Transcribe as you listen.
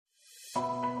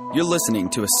You're listening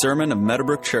to a sermon of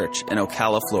Meadowbrook Church in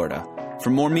Ocala, Florida. For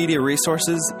more media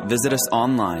resources, visit us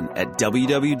online at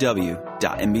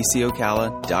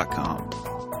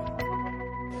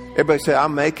www.nbcocala.com. Everybody say, I'll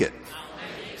make it.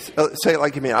 Say it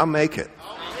like you mean, I'll make it.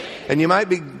 And you might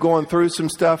be going through some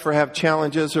stuff or have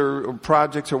challenges or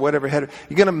projects or whatever. You're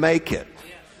going to make it.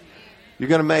 You're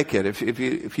going to make it.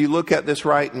 If you look at this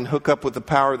right and hook up with the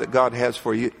power that God has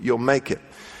for you, you'll make it.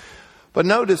 But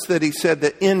notice that he said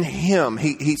that in him,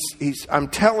 I'm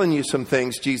telling you some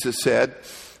things, Jesus said,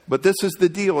 but this is the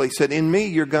deal. He said, in me,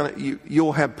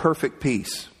 you'll have perfect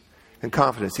peace and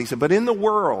confidence. He said, but in the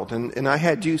world, and I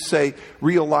had you say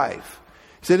real life.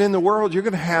 He said, in the world, you're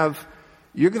going to have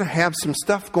some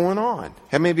stuff going on.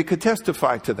 And maybe you could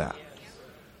testify to that.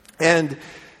 And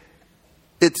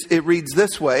it reads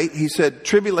this way. He said,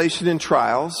 tribulation and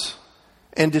trials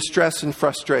and distress and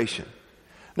frustration.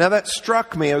 Now that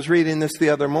struck me. I was reading this the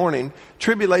other morning.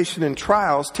 Tribulation and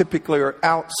trials typically are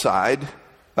outside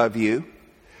of you.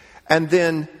 And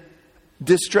then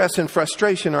distress and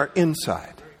frustration are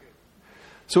inside.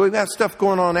 So we've got stuff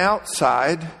going on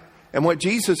outside. And what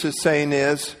Jesus is saying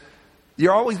is,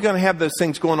 you're always going to have those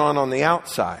things going on the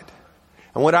outside.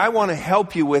 And what I want to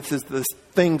help you with is the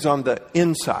things on the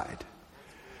inside.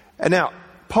 And now,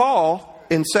 Paul,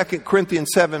 in 2 Corinthians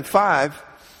 7:5,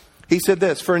 he said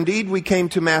this, for indeed we came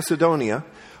to Macedonia,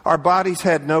 our bodies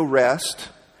had no rest,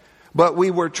 but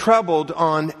we were troubled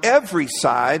on every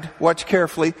side. Watch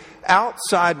carefully.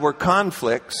 Outside were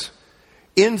conflicts,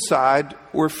 inside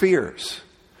were fears.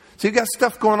 So you got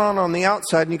stuff going on the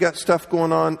outside, and you got stuff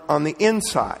going on the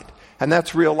inside. And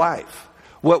that's real life.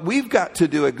 What we've got to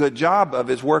do a good job of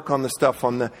is work on the stuff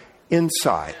on the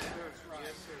inside.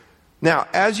 Now,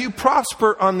 as you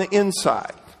prosper on the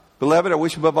inside, beloved, I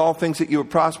wish above all things that you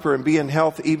would prosper and be in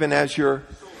health even as your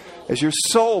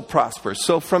soul prospers.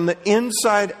 So from the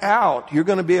inside out, you're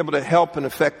going to be able to help and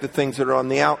affect the things that are on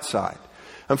the outside.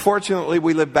 Unfortunately,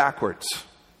 we live backwards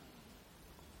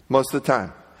most of the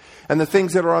time. And the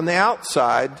things that are on the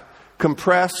outside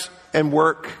compress and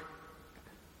work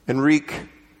and wreak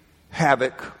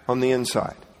havoc on the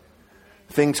inside.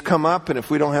 Things come up, and if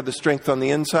we don't have the strength on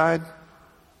the inside,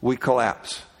 we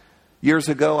collapse. Years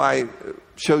ago, I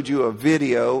showed you a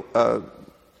video,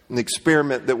 an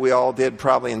experiment that we all did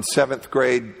probably in 7th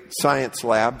grade science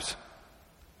labs.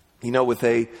 You know, with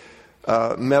a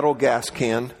metal gas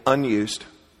can, unused,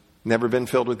 never been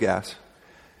filled with gas.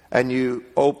 And you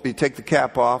take the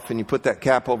cap off and you put that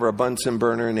cap over a Bunsen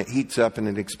burner and it heats up and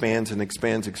it expands and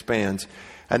expands.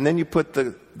 And then you put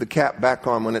the cap back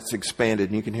on when it's expanded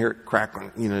and you can hear it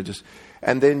crackling,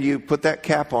 and then you put that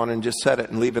cap on and just set it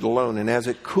and leave it alone. And as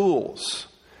it cools,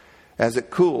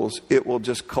 it will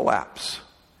just collapse.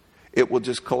 It will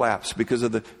just collapse because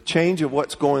of the change of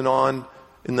what's going on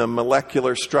in the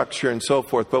molecular structure and so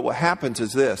forth. But what happens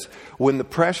is this. When the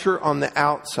pressure on the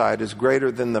outside is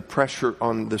greater than the pressure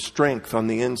on the strength on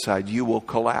the inside, you will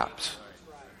collapse.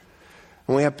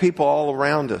 And we have people all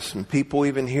around us and people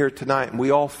even here tonight, and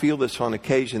we all feel this on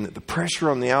occasion, that the pressure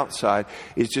on the outside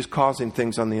is just causing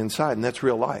things on the inside. And that's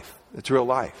real life. It's real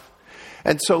life.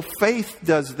 And so faith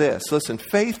does this. Listen,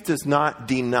 faith does not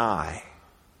deny.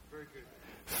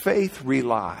 Faith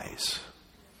relies.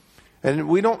 And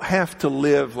we don't have to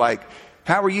live like,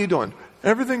 how are you doing?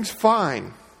 Everything's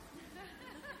fine.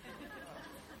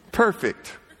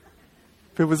 Perfect.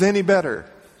 If it was any better.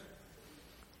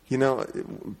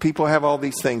 People have all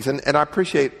these things. And I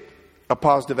appreciate a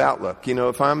positive outlook.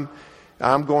 If I'm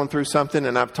going through something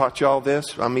and I've taught you all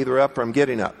this, I'm either up or I'm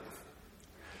getting up.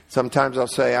 Sometimes I'll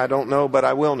say, I don't know, but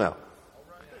I will know.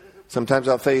 Sometimes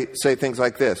I'll say things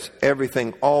like this.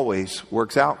 Everything always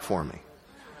works out for me.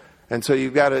 And so we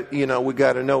got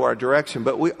to know our direction.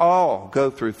 But we all go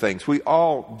through things. We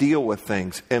all deal with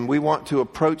things. And we want to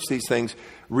approach these things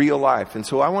real life. And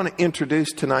so I want to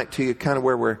introduce tonight to you kind of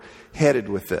where we're headed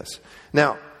with this.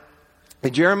 Now,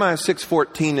 in Jeremiah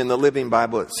 6:14 in the Living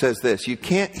Bible, it says this. You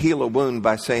can't heal a wound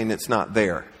by saying it's not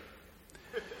there.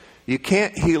 You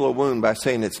can't heal a wound by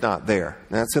saying it's not there.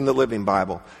 That's in the Living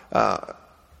Bible.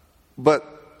 But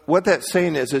what that's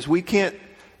saying is we can't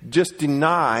just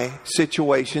deny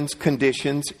situations,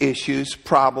 conditions, issues,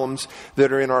 problems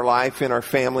that are in our life, in our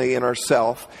family, in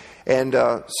ourself. And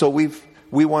so we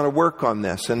want to work on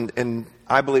this. And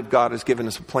I believe God has given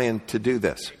us a plan to do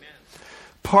this.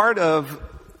 Part of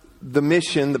the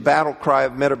mission, the battle cry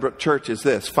of Meadowbrook Church is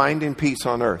this: finding peace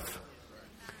on earth.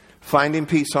 Finding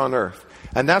peace on earth.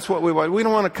 And that's what we want. We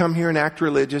don't want to come here and act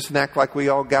religious and act like we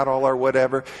all got all our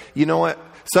whatever. You know what?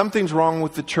 Something's wrong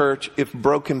with the church if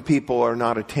broken people are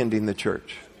not attending the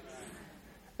church.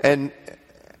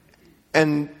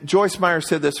 And Joyce Meyer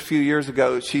said this a few years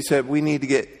ago. She said, we need to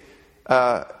get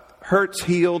Hurts,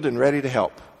 healed, and ready to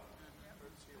help.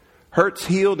 Hurts,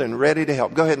 healed, and ready to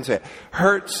help. Go ahead and say it.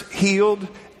 Hurts, healed,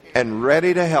 and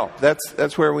ready to help.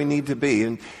 That's where we need to be.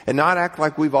 And not act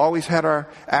like we've always had our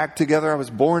act together. I was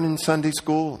born in Sunday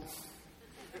school,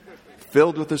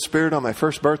 filled with the Spirit on my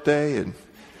first birthday. And,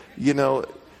 the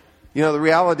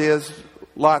reality is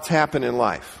lots happen in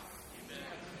life.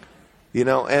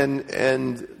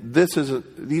 And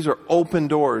these are open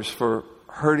doors for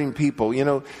hurting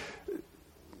people.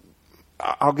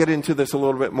 I'll get into this a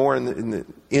little bit more in the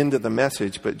end of the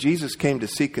message, but Jesus came to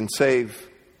seek and save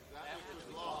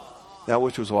that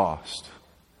which was lost.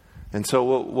 And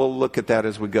so we'll look at that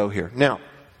as we go here. Now,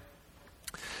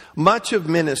 much of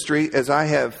ministry, as I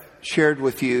have shared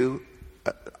with you,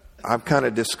 I've kind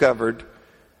of discovered,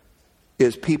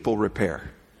 is people repair.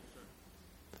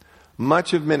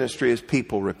 Much of ministry is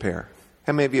people repair.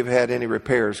 How many of you have had any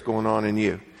repairs going on in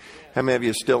you? How many of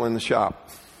you are still in the shop?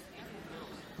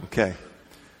 Okay.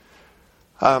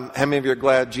 How many of you are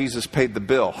glad Jesus paid the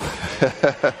bill?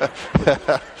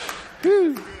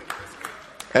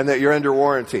 And that you're under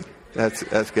warranty.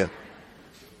 That's good.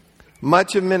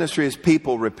 Much of ministry is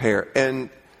people repair.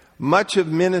 And much of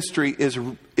ministry is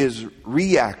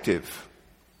reactive.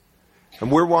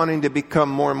 And we're wanting to become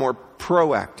more and more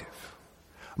proactive.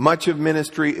 Much of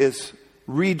ministry is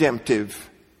redemptive.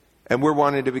 And we're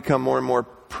wanting to become more and more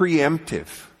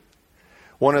preemptive.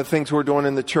 One of the things we're doing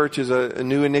in the church is a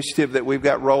new initiative that we've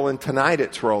got rolling. Tonight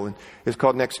it's rolling. It's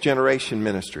called Next Generation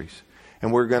Ministries.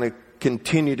 And we're going to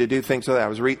continue to do things like that. I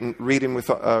was meeting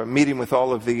with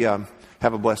all of the...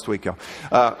 have a blessed week, y'all.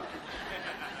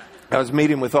 I was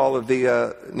meeting with all of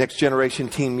the Next Generation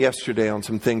team yesterday on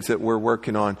some things that we're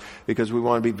working on because we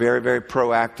want to be very, very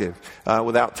proactive.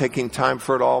 Without taking time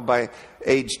for it all, by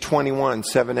age 21,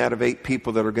 7 out of 8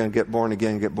 people that are going to get born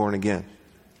again.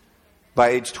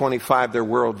 By age 25, their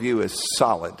worldview is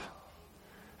solid.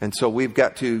 And so we've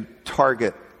got to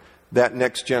target that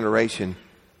next generation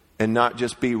and not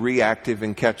just be reactive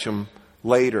and catch them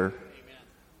later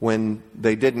when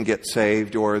they didn't get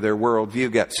saved or their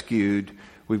worldview got skewed.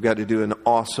 We've got to do an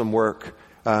awesome work.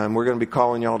 And we're going to be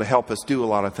calling y'all to help us do a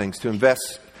lot of things, to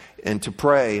invest and to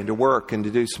pray and to work and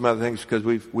to do some other things because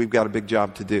we've got a big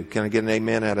job to do. Can I get an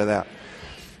amen out of that?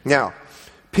 Now,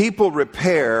 people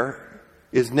repair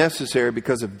is necessary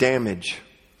because of damage.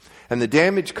 And the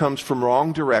damage comes from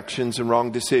wrong directions and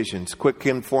wrong decisions. Quick,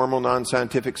 informal,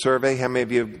 non-scientific survey. How many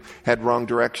of you have had wrong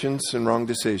directions and wrong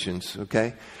decisions?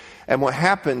 Okay. And what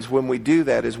happens when we do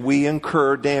that is we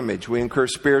incur damage. We incur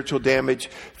spiritual damage,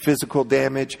 physical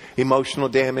damage, emotional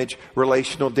damage,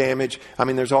 relational damage. I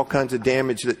mean, there's all kinds of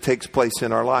damage that takes place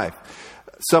in our life.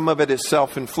 Some of it is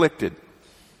self-inflicted,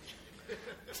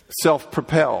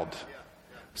 self-propelled.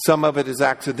 Some of it is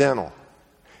accidental.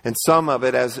 And some of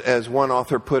it, as one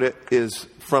author put it, is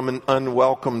from an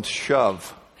unwelcomed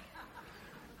shove.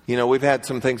 We've had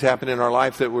some things happen in our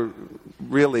life that were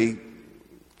really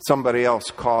somebody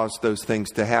else caused those things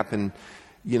to happen,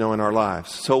 in our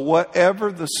lives. So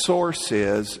whatever the source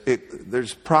is,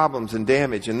 there's problems and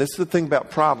damage. And this is the thing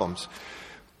about problems.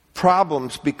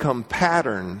 Problems become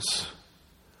patterns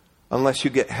unless you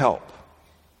get help.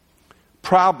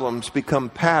 Problems become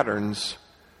patterns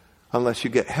unless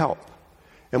you get help.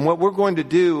 And what we're going to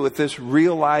do with this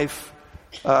real life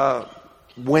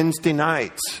Wednesday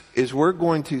nights is we're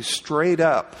going to straight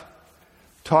up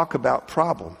talk about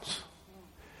problems.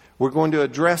 We're going to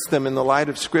address them in the light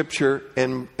of Scripture,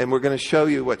 and we're going to show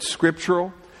you what's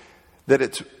scriptural, that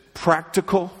it's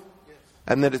practical,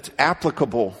 and that it's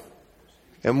applicable.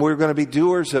 And we're going to be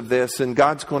doers of this, and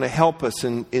God's going to help us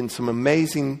in some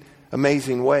amazing,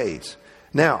 amazing ways.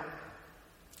 Now,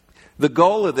 the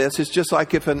goal of this is just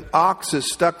like if an ox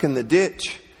is stuck in the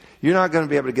ditch, you're not going to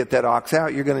be able to get that ox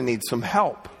out. You're going to need some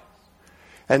help.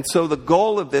 And so the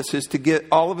goal of this is to get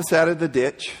all of us out of the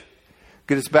ditch,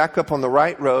 get us back up on the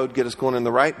right road, get us going in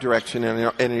the right direction.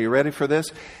 And are you ready for this?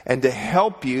 And to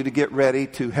help you to get ready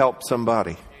to help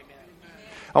somebody.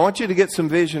 I want you to get some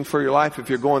vision for your life if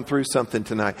you're going through something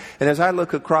tonight. And as I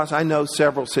look across, I know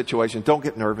several situations. Don't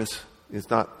get nervous. It's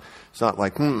not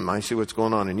like, I see what's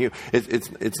going on in you.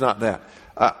 It's not that.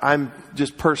 I'm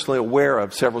just personally aware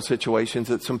of several situations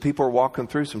that some people are walking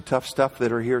through some tough stuff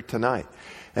that are here tonight.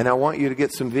 And I want you to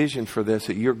get some vision for this,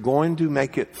 that you're going to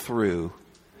make it through.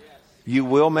 You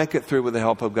will make it through with the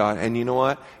help of God. And you know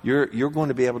what? You're going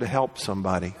to be able to help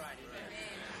somebody.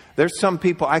 There's some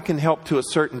people I can help to a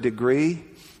certain degree,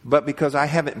 but because I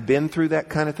haven't been through that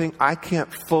kind of thing, I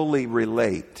can't fully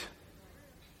relate.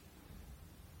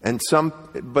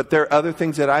 But there are other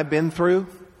things that I've been through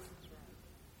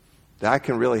that I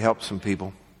can really help some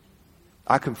people.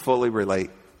 I can fully relate.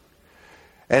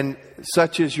 And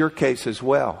such is your case as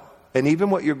well. And even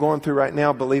what you're going through right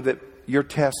now, believe that your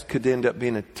test could end up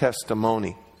being a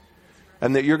testimony.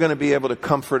 And that you're going to be able to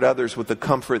comfort others with the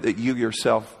comfort that you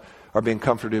yourself are being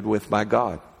comforted with by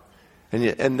God.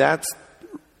 And that's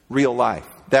real life.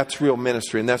 That's real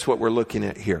ministry. And that's what we're looking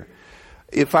at here.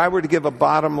 If I were to give a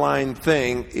bottom line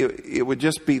thing, it would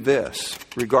just be this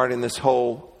regarding this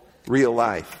whole real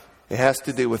life. It has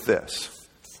to do with this.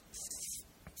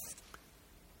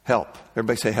 Help.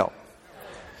 Everybody say help.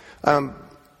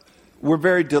 We're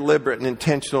very deliberate and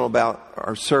intentional about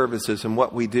our services and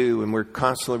what we do, and we're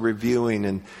constantly reviewing.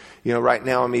 And, right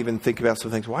now I'm even thinking about some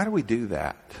things. Why do we do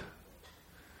that?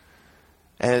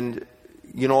 And,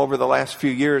 over the last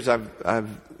few years,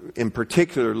 I've in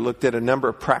particular looked at a number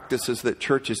of practices that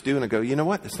churches do, and I go, you know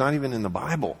what? It's not even in the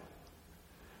Bible.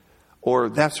 Or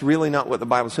that's really not what the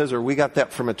Bible says, or we got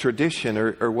that from a tradition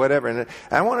or whatever. And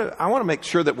I want to make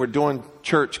sure that we're doing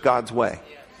church God's way.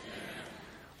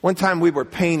 One time we were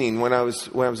painting when I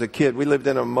was a kid. We lived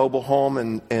in a mobile home,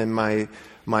 and my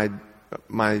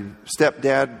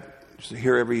stepdad was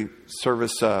here every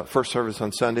service, first service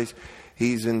on Sundays.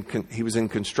 He was in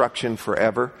construction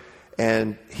forever,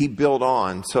 and he built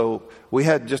on. So we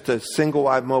had just a single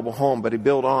wide mobile home, but he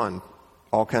built on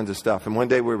all kinds of stuff. And one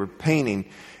day we were painting,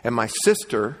 and my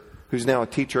sister, who's now a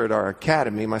teacher at our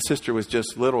academy, my sister was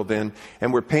just little then,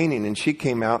 and we're painting, and she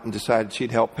came out and decided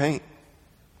she'd help paint.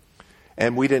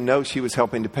 And we didn't know she was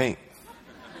helping to paint.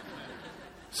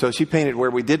 So she painted where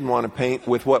we didn't want to paint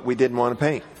with what we didn't want to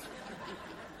paint.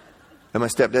 And my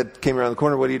stepdad came around the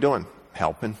corner, what are you doing?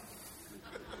 Helping.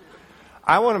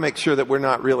 I want to make sure that we're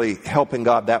not really helping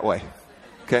God that way.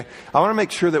 Okay? I want to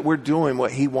make sure that we're doing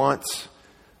what He wants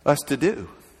us to do.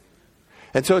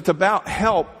 And so it's about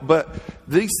help, but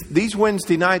these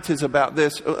Wednesday nights is about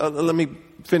this. Let me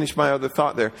finish my other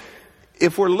thought there.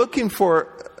 If we're looking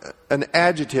for an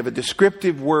adjective, a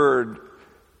descriptive word,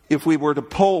 if we were to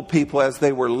poll people as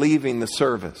they were leaving the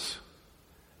service,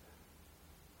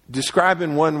 describe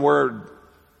in one word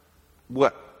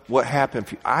what happened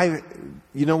for you.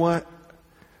 You know what?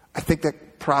 I think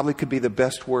that probably could be the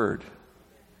best word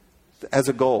as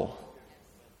a goal,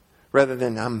 rather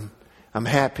than I'm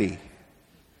happy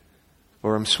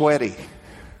or I'm sweaty,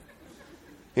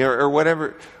 or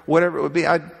whatever it would be.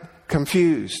 I'm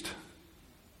confused.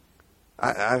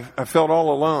 I felt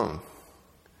all alone.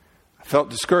 I felt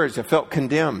discouraged. I felt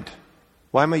condemned.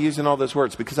 Why am I using all those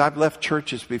words? Because I've left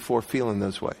churches before feeling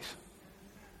those ways.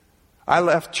 I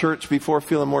left church before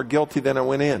feeling more guilty than I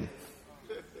went in.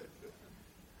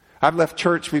 I've left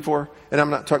church before, and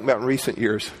I'm not talking about in recent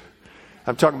years.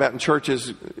 I'm talking about in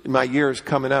churches, my years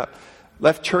coming up.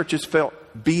 Left churches felt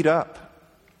beat up.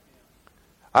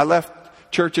 I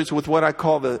left churches with what I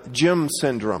call the gym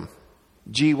syndrome.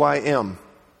 GYM.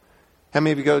 How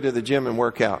many of you go to the gym and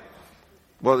work out?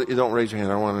 Well, you don't raise your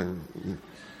hand. I don't want to.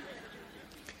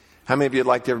 How many of you would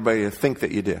like everybody to think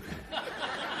that you do?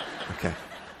 Okay.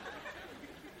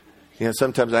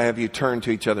 Sometimes I have you turn to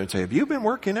each other and say, have you been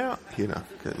working out?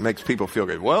 It makes people feel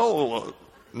good. Well,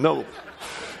 no.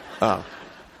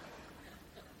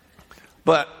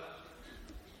 But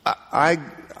I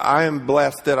am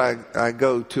blessed that I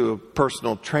go to a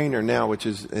personal trainer now,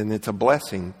 and it's a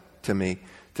blessing to me.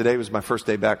 Today was my first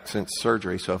day back since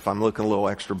surgery, so if I'm looking a little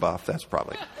extra buff, that's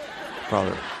probably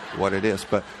what it is.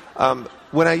 But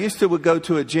when I would go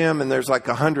to a gym and there's like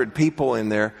 100 people in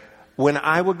there, when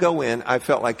I would go in, I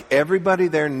felt like everybody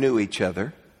there knew each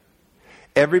other.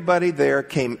 Everybody there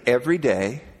came every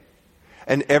day,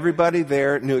 and everybody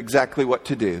there knew exactly what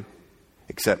to do,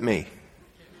 except me.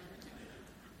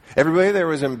 Everybody there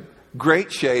was in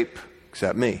great shape,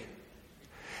 except me.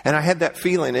 And I had that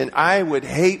feeling, and I would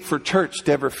hate for church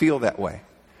to ever feel that way.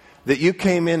 That you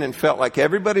came in and felt like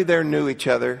everybody there knew each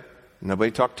other.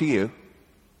 Nobody talked to you.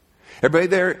 Everybody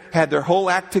there had their whole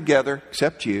act together,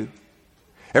 except you.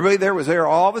 Everybody there was there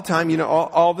all the time,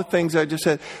 all the things I just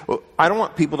said. Well, I don't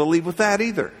want people to leave with that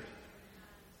either.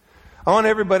 I want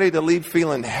everybody to leave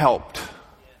feeling helped.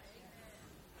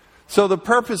 So the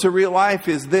purpose of real life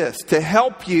is this, to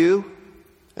help you,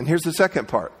 and here's the second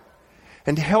part,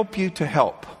 and to help you to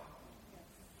help.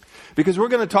 Because we're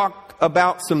going to talk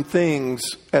about some things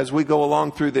as we go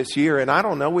along through this year, and I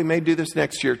don't know, we may do this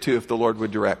next year too if the Lord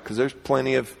would direct, because there's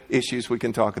plenty of issues we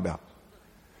can talk about.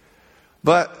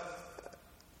 But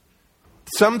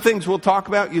some things we'll talk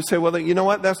about, you say, well, you know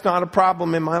what, that's not a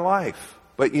problem in my life.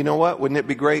 But you know what, wouldn't it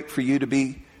be great for you to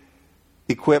be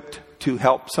equipped to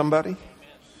help somebody?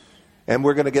 And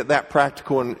we're going to get that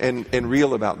practical and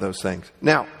real about those things.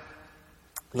 Now,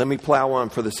 let me plow on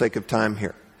for the sake of time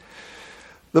here.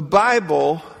 The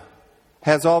Bible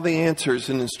has all the answers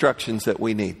and instructions that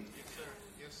we need.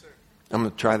 I'm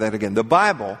going to try that again. The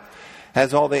Bible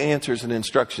has all the answers and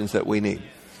instructions that we need.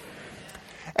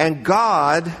 And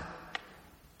God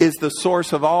is the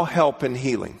source of all help and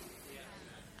healing.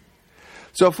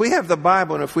 So if we have the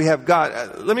Bible and if we have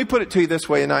God, let me put it to you this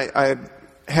way, and I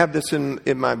have this in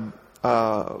my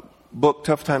book,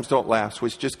 Tough Times Don't Last,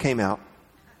 which just came out.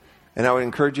 And I would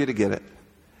encourage you to get it.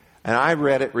 And I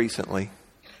read it recently,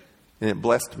 and it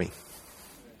blessed me.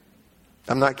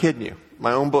 I'm not kidding you.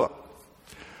 My own book.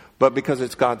 But because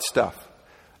it's God's stuff.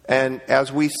 And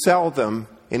as we sell them,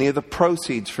 any of the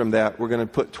proceeds from that, we're going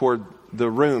to put toward the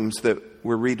rooms that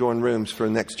we're redoing rooms for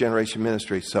Next Generation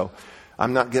Ministry. So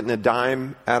I'm not getting a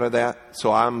dime out of that.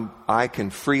 So I can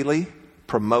freely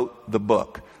promote the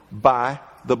book. Buy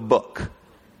the book.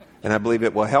 And I believe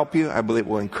it will help you. I believe it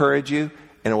will encourage you.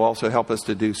 And it will also help us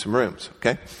to do some rooms.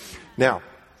 Okay? Now,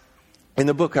 in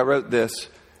the book I wrote this,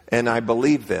 and I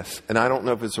believe this. And I don't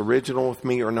know if it's original with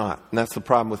me or not. And that's the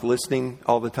problem with listening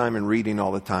all the time and reading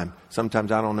all the time.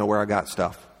 Sometimes I don't know where I got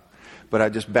stuff. But I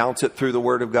just bounce it through the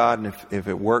Word of God, and if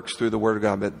it works through the Word of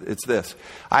God, but it's this.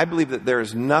 I believe that there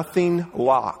is nothing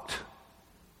locked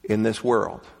in this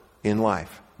world, in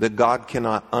life, that God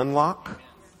cannot unlock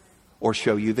or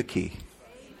show you the key.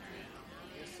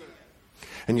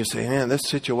 And you say, man, this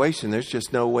situation, there's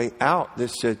just no way out.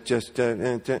 This just,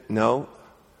 no,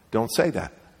 don't say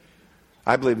that.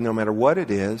 I believe no matter what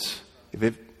it is, if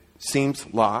it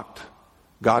seems locked,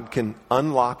 God can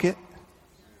unlock it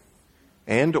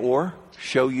and or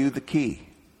show you the key.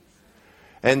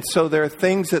 And so there are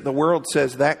things that the world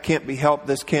says that can't be helped,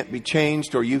 this can't be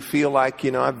changed, or you feel like,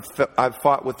 I've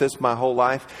fought with this my whole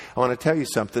life. I want to tell you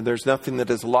something. There's nothing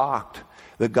that is locked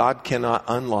that God cannot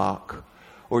unlock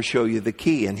or show you the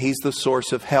key. And He's the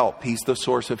source of help. He's the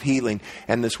source of healing.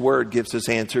 And this Word gives us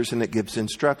answers and it gives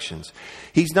instructions.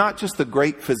 He's not just the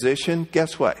great physician.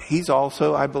 Guess what? He's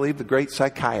also, I believe, the great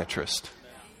psychiatrist.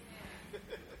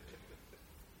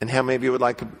 And how many of you would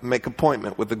like to make an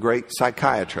appointment with a great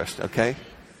psychiatrist, okay?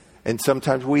 And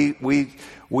sometimes we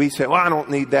say, well, I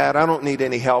don't need that. I don't need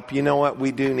any help. You know what?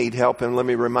 We do need help. And let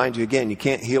me remind you again, you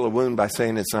can't heal a wound by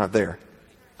saying it's not there.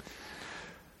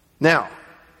 Now,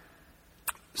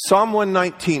 Psalm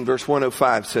 119, verse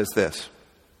 105 says this.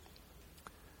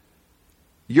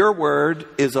 Your word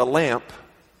is a lamp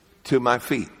to my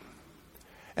feet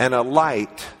and a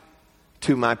light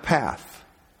to my path.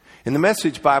 In the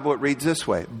Message Bible, it reads this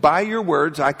way. By your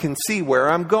words, I can see where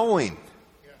I'm going.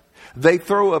 They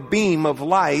throw a beam of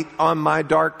light on my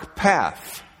dark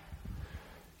path.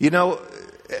 I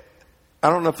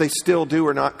don't know if they still do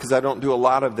or not, because I don't do a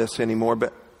lot of this anymore,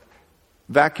 but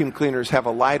vacuum cleaners have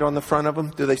a light on the front of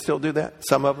them. Do they still do that?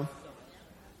 Some of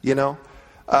them?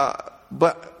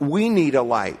 But we need a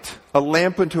light, a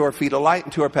lamp unto our feet, a light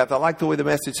unto our path. I like the way the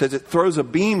Message says it throws a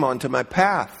beam onto my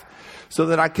path so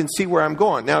that I can see where I'm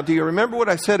going. Now, do you remember what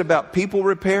I said about people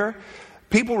repair?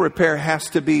 People repair has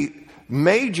to be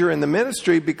major in the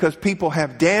ministry because people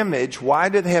have damage. Why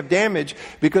do they have damage?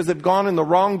 Because they've gone in the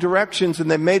wrong directions and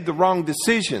they've made the wrong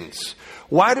decisions.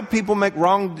 Why do people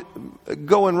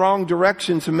go in wrong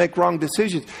directions and make wrong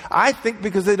decisions? I think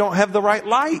because they don't have the right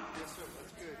light.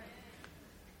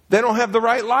 They don't have the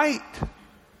right light.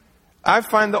 I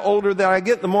find the older that I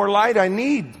get, the more light I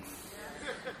need.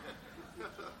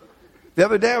 The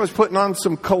other day I was putting on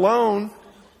some cologne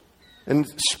and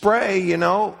spray,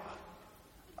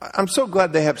 I'm so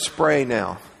glad they have spray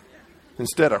now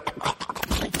instead of,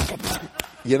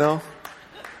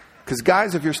 Because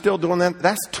guys, if you're still doing that,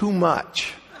 that's too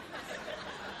much.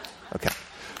 Okay.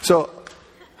 So,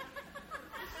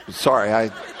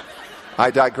 sorry,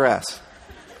 I digress.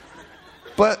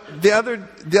 But the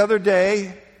other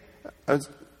day,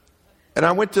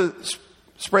 I went to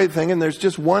spray the thing, and there's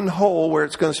just one hole where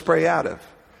it's going to spray out of.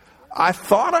 I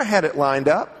thought I had it lined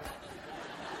up.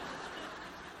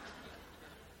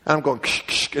 And I'm going,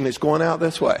 and it's going out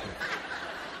this way.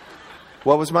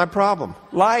 What was my problem?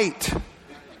 Light.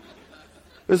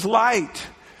 There's light.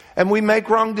 And we make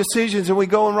wrong decisions and we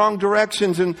go in wrong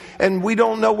directions and we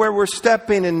don't know where we're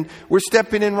stepping and we're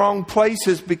stepping in wrong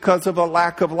places because of a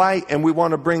lack of light, and we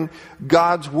want to bring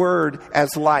God's Word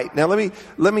as light. Now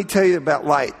let me tell you about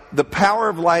light. The power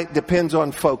of light depends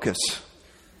on focus.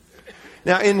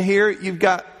 Now in here you've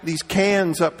got these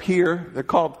cans up here. They're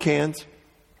called cans.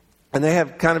 And they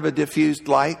have kind of a diffused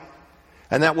light,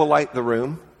 and that will light the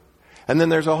room. And then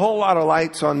there's a whole lot of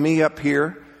lights on me up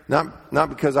here. Not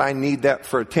because I need that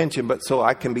for attention, but so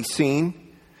I can be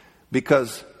seen.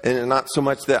 And not so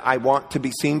much that I want to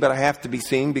be seen, but I have to be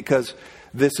seen because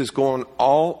this is going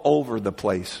all over the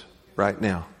place right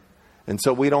now. And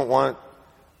so we don't want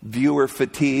viewer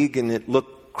fatigue and it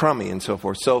look crummy and so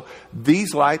forth. So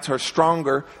these lights are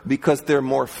stronger because they're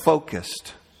more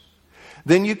focused.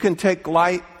 Then you can take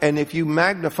light, and if you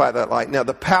magnify that light, now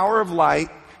the power of light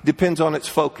depends on its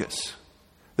focus.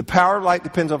 The power of light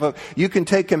depends on focus. You can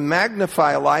take and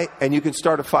magnify a light, and you can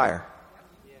start a fire.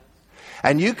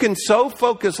 And you can so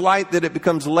focus light that it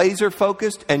becomes laser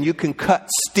focused, and you can cut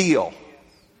steel.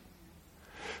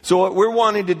 So what we're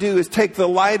wanting to do is take the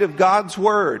light of God's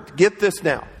Word. Get this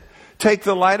now. Take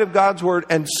the light of God's Word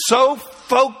and so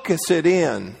focus it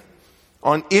in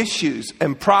on issues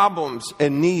and problems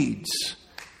and needs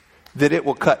that it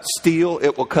will cut steel,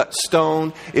 it will cut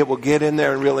stone, it will get in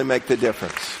there and really make the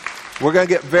difference. We're going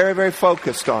to get very, very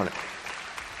focused on it.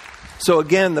 So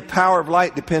again, the power of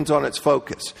light depends on its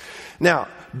focus. Now,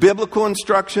 biblical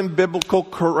instruction, biblical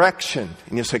correction.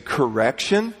 And you say,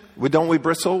 correction? Don't we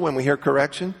bristle when we hear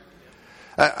correction?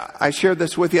 I shared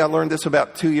this with you. I learned this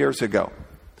about 2 years ago.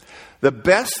 The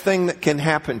best thing that can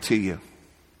happen to you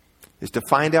is to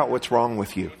find out what's wrong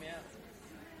with you.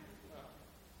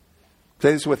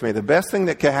 Say this with me. The best thing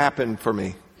that can happen for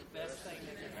me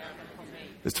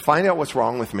is to find out what's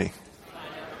wrong with me.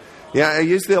 Yeah, I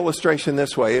use the illustration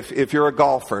this way. If you're a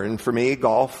golfer, and for me,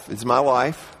 golf is my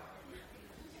life.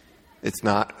 It's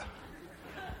not.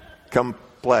 Come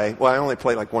play. Well, I only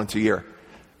play like once a year.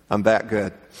 I'm that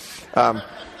good.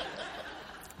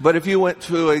 But if you went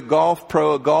to a golf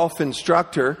pro, a golf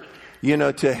instructor,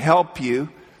 to help you,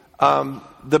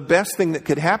 the best thing that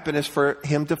could happen is for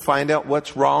him to find out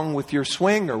what's wrong with your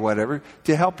swing or whatever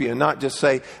to help you, and not just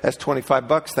say, that's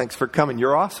 $25. Thanks for coming.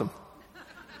 You're awesome.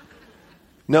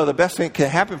 No, the best thing that can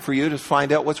happen for you is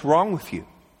find out what's wrong with you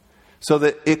so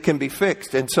that it can be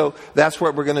fixed. And so that's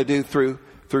what we're going to do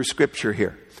through Scripture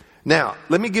here. Now,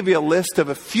 let me give you a list of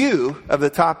a few of the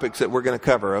topics that we're going to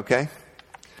cover, okay?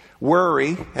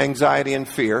 Worry, anxiety, and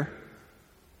fear.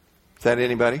 Is that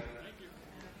anybody?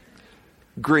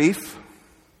 Grief,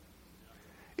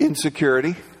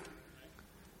 insecurity,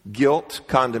 guilt,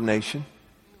 condemnation,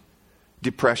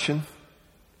 depression,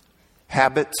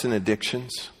 habits and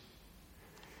addictions,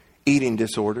 eating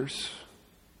disorders,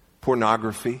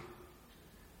 pornography,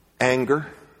 anger,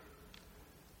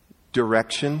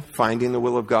 direction, finding the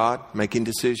will of God, making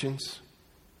decisions,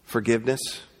 forgiveness,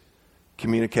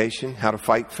 communication, how to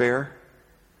fight fair,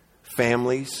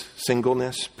 families,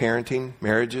 singleness, parenting,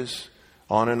 marriages,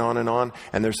 on and on and on.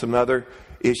 And there's some other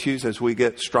issues as we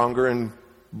get stronger and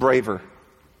braver.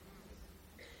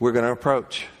 We're going to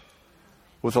approach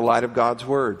with the light of God's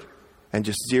Word and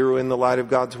just zero in the light of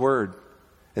God's Word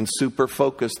and super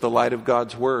focus the light of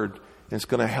God's Word. And it's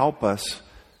going to help us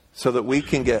so that we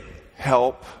can get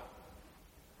help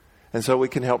and so we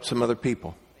can help some other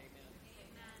people.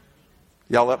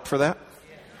 Y'all up for that?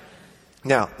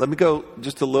 Now, let me go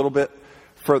just a little bit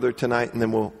further tonight and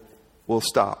then we'll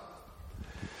stop.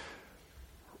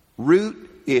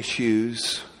 Root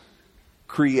issues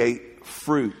create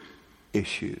fruit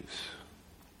issues.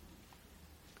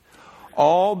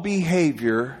 All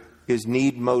behavior is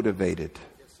need motivated.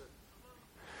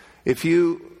 If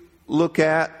you look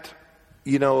at,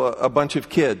 a bunch of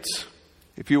kids,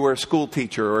 if you were a school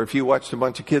teacher or if you watched a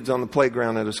bunch of kids on the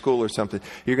playground at a school or something,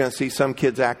 you're going to see some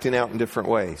kids acting out in different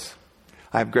ways.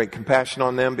 I have great compassion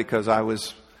on them because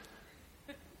that's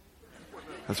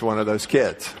one of those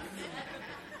kids.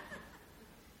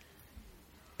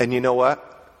 And you know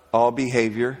what? All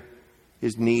behavior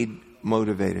is need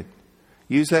motivated.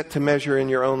 Use that to measure in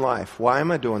your own life. Why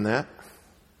am I doing that?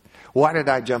 Why did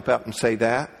I jump up and say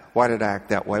that? Why did I act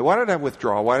that way? Why did I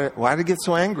withdraw? Why did I get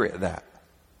so angry at that?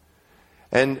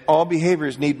 And all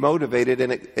behaviors need motivated,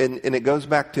 and it goes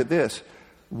back to this.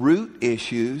 Root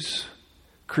issues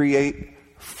create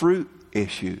fruit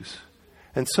issues.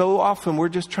 And so often we're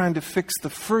just trying to fix the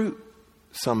fruit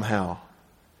somehow.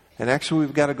 And actually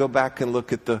we've got to go back and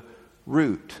look at the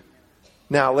root.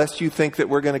 Now, lest you think that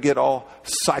we're going to get all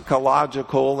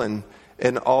psychological and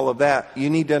all of that, you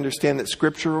need to understand that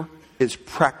Scripture is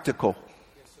practical.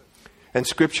 And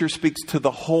Scripture speaks to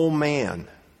the whole man.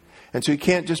 And so you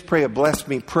can't just pray a bless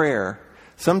me prayer.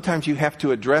 Sometimes you have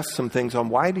to address some things on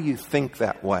why do you think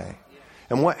that way?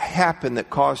 And what happened that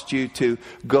caused you to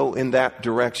go in that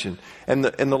direction? And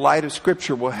the light of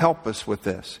Scripture will help us with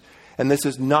this. And this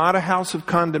is not a house of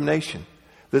condemnation.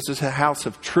 This is a house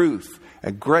of truth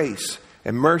and grace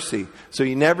and mercy. So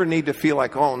you never need to feel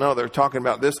like, oh no, they're talking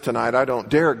about this tonight. I don't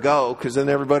dare go because then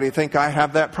everybody think I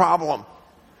have that problem.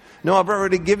 No, I've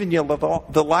already given you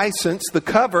the license, the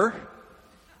cover.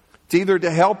 It's either to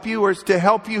help you or it's to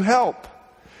help you help.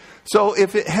 So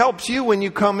if it helps you when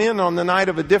you come in on the night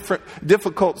of a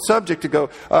difficult subject to go,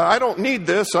 I don't need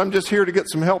this. I'm just here to get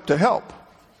some help to help.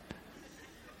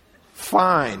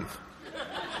 Fine.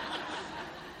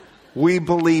 We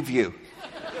believe you.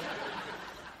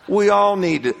 We all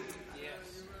need it.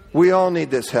 We all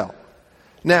need this help.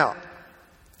 Now,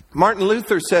 Martin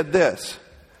Luther said this: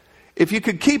 if you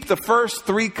could keep the first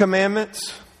 3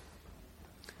 commandments,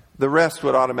 the rest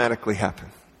would automatically happen.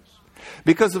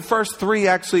 Because the first 3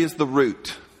 actually is the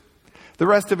root. The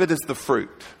rest of it is the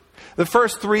fruit. The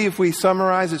first 3, if we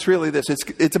summarize, it's really this.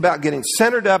 It's about getting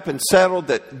centered up and settled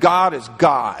that God is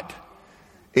God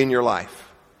in your life.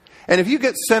 And if you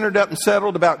get centered up and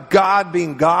settled about God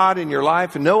being God in your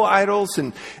life and no idols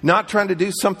and not trying to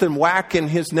do something whack in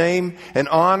His name and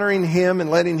honoring Him and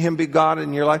letting Him be God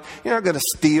in your life, you're not going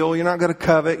to steal, you're not going to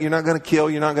covet, you're not going to kill,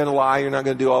 you're not going to lie, you're not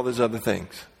going to do all those other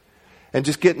things. And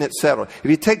just getting it settled. If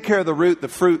you take care of the root, the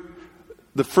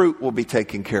fruit will be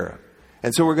taken care of.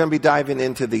 And so we're going to be diving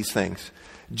into these things.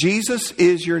 Jesus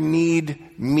is your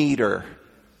need meter.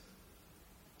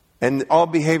 And all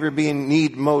behavior being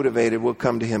need motivated will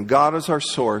come to Him. God is our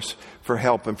source for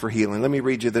help and for healing. Let me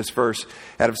read you this verse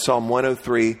out of Psalm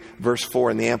 103, verse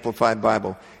 4 in the Amplified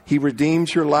Bible. He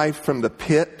redeems your life from the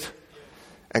pit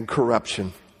and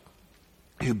corruption.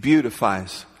 Who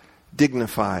beautifies,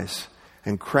 dignifies,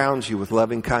 and crowns you with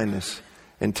loving kindness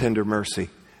and tender mercy.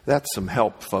 That's some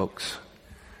help, folks.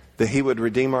 That He would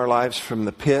redeem our lives from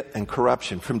the pit and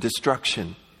corruption, from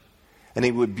destruction. And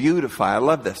He would beautify, I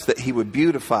love this, that He would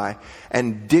beautify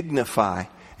and dignify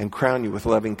and crown you with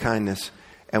loving kindness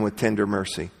and with tender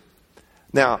mercy.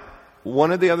 Now,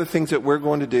 one of the other things that we're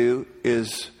going to do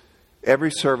is every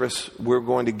service we're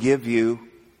going to give you,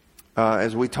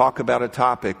 as we talk about a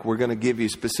topic, we're going to give you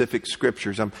specific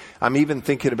scriptures. I'm even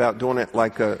thinking about doing it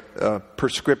like a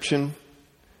prescription,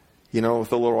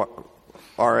 with a little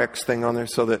RX thing on there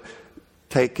so that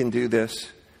take and do this.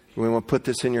 We want to put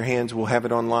this in your hands. We'll have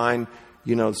it online,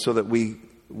 so that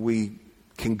we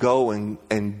can go and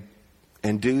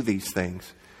do these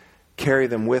things. Carry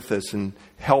them with us and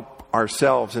help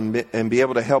ourselves and be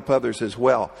able to help others as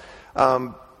well.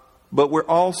 But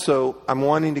I'm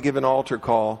wanting to give an altar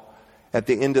call at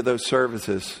the end of those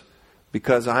services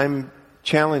because I'm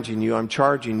challenging you, I'm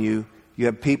charging you. You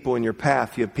have people in your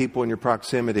path, you have people in your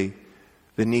proximity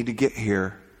that need to get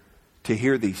here to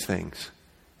hear these things.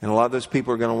 And a lot of those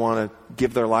people are going to want to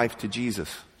give their life to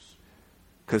Jesus.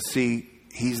 Because, see,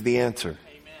 He's the answer.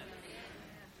 Amen.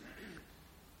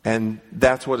 And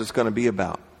that's what it's going to be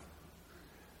about.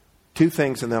 2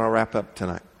 things and then I'll wrap up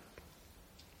tonight.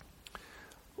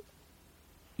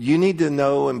 You need to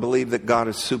know and believe that God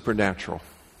is supernatural.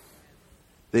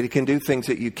 That He can do things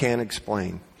that you can't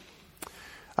explain.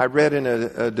 I read in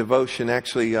a devotion,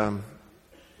 actually,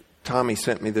 Tommy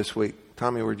sent me this week.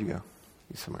 Tommy, where'd you go?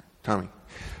 He's somewhere. Tommy.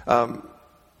 And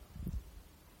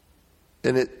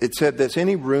it said this: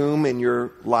 any room in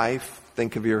your life,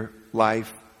 think of your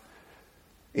life,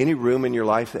 any room in your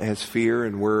life that has fear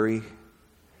and worry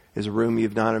is a room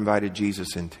you've not invited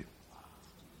Jesus into.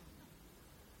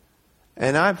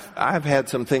 And I've had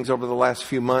some things over the last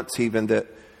few months even that,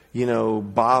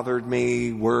 bothered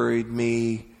me, worried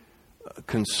me,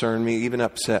 concerned me, even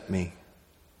upset me.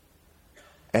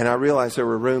 And I realized there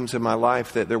were rooms in my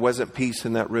life that there wasn't peace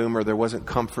in that room, or there wasn't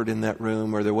comfort in that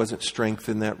room, or there wasn't strength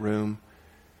in that room.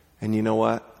 And you know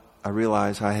what? I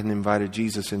realized I hadn't invited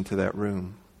Jesus into that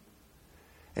room.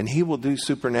 And He will do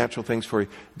supernatural things for you.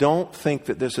 Don't think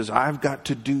that this is, I've got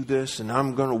to do this and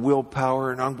I'm going to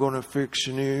willpower and I'm going to fix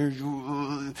it.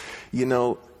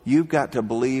 You've got to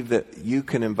believe that you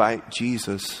can invite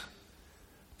Jesus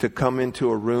to come into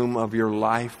a room of your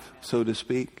life, so to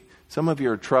speak. Some of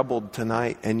you are troubled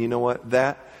tonight, and you know what?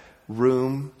 That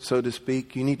room, so to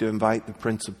speak, you need to invite the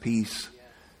Prince of Peace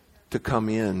to come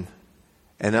in.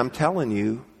 And I'm telling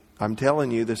you,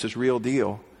 this is real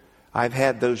deal. I've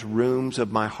had those rooms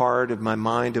of my heart, of my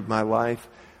mind, of my life.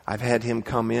 I've had Him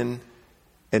come in,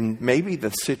 and maybe the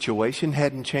situation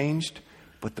hadn't changed,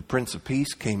 but the Prince of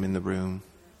Peace came in the room.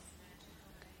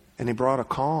 And He brought a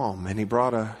calm, and He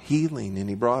brought a healing, and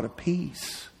He brought a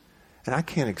peace. And I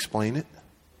can't explain it.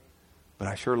 But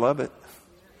I sure love it.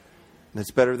 And it's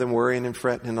better than worrying and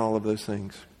fretting and all of those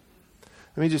things.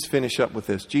 Let me just finish up with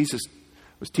this. Jesus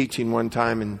was teaching one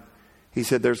time and He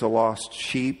said there's a lost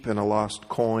sheep and a lost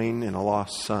coin and a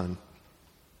lost son.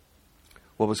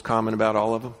 What was common about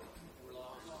all of them?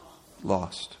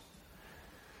 Lost.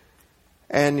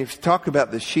 And if you talk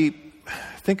about the sheep,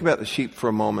 think about the sheep for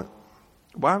a moment.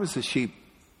 Why was the sheep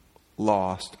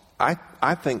lost? I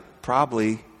think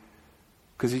probably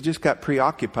because he just got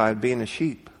preoccupied being a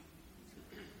sheep.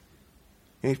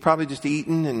 And he's probably just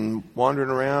eating and wandering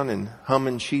around and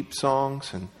humming sheep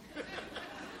songs and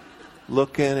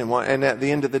looking. And at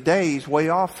the end of the day, he's way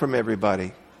off from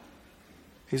everybody.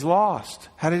 He's lost.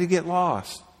 How did he get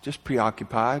lost? just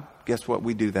preoccupied. Guess what?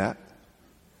 We do that.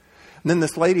 And then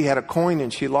this lady had a coin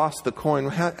and she lost the coin.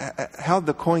 How'd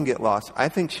the coin get lost? I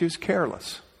think she was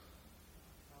careless.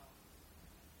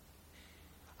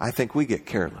 I think we get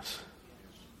careless.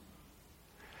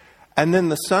 And then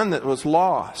the son that was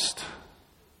lost,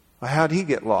 well, how'd he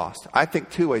get lost? I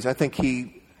think two ways. I think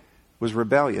he was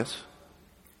rebellious.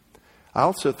 I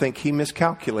also think he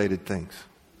miscalculated things.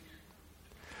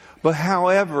 But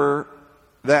however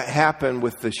that happened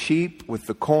with the sheep, with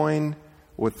the coin,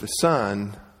 with the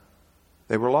son,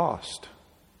 they were lost.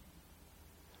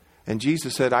 And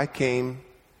Jesus said, I came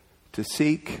to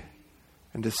seek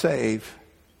and to save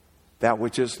that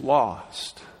which is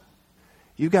lost.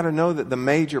 You've got to know that the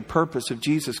major purpose of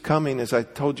Jesus coming, as I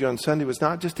told you on Sunday, was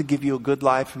not just to give you a good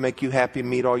life and make you happy and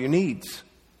meet all your needs.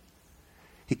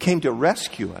 He came to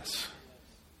rescue us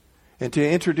and to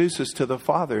introduce us to the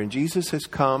Father. And Jesus has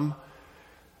come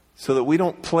so that we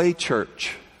don't play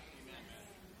church.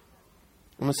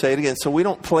 I'm going to say it again. So we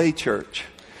don't play church.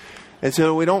 And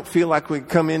so we don't feel like we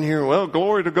come in here, well,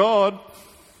 glory to God,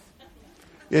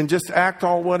 and just act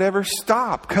all whatever.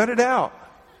 Stop. Cut it out.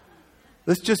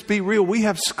 Let's just be real. We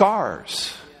have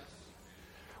scars.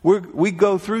 We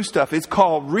go through stuff. It's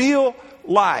called real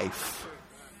life.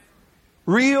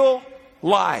 Real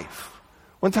life.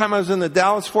 One time I was in the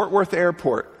Dallas-Fort Worth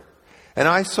airport, and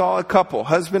I saw a couple,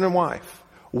 husband and wife,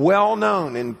 well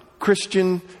known in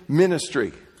Christian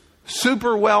ministry.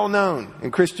 Super well known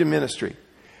in Christian ministry.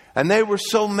 And they were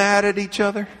so mad at each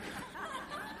other.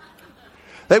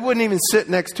 They wouldn't even sit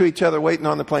next to each other waiting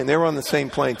on the plane. They were on the same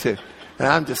plane too. And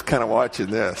I'm just kind of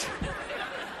watching this.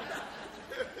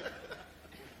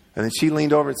 And then she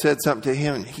leaned over and said something to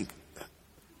him.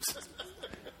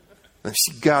 And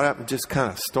she got up and just kind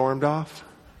of stormed off.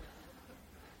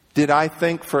 Did I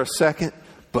think for a second,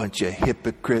 bunch of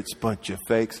hypocrites, bunch of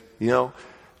fakes? You know,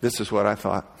 this is what I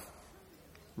thought.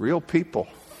 Real people.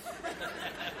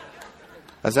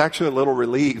 I was actually a little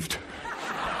relieved.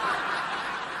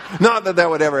 Not that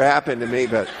would ever happen to me,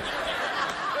 but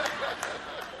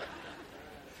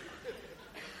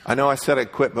I know I said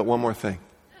I'd quit, but one more thing.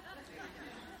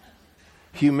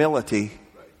 Humility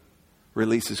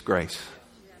releases grace.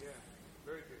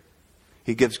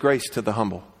 He gives grace to the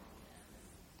humble.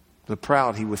 The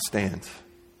proud he withstands.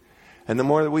 And the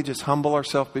more that we just humble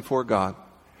ourselves before God,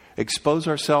 expose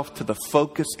ourselves to the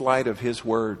focused light of His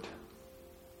Word,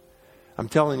 I'm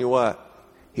telling you what,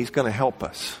 He's going to help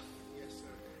us.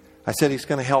 I said He's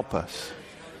going to help us.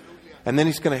 And then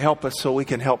He's going to help us so we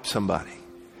can help somebody.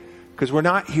 Because we're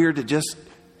not here to just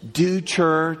do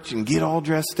church and get all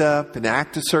dressed up and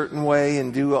act a certain way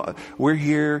and we're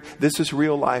here. This is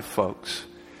real life, folks.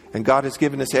 And God has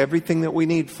given us everything that we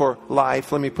need for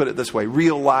life. Let me put it this way.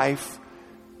 Real life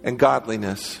and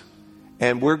godliness.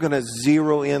 And we're going to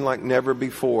zero in like never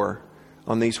before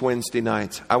on these Wednesday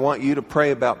nights. I want you to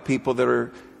pray about people that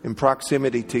are in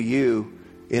proximity to you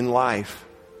in life.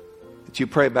 That you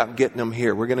pray about getting them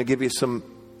here. We're going to give you some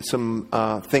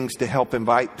things to help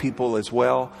invite people as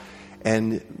well.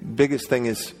 And biggest thing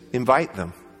is invite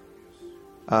them.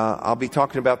 I'll be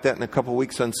talking about that in a couple of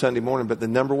weeks on Sunday morning. But the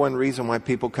number one reason why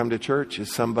people come to church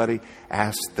is somebody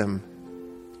asked them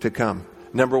to come.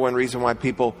 Number one reason why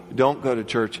people don't go to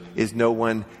church is no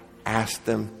one asked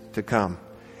them to come.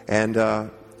 And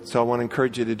so I want to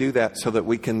encourage you to do that so that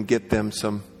we can get them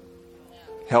some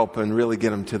help and really get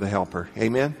them to the helper.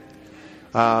 Amen?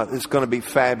 It's going to be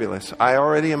fabulous. I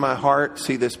already in my heart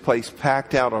see this place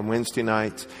packed out on Wednesday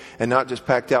nights. And not just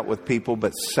packed out with people,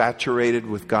 but saturated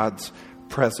with God's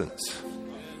presence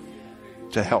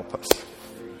to help us.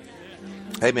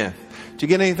 Amen. Did you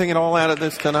get anything at all out of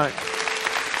this tonight?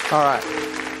 All right.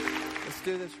 Let's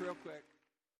do this real quick.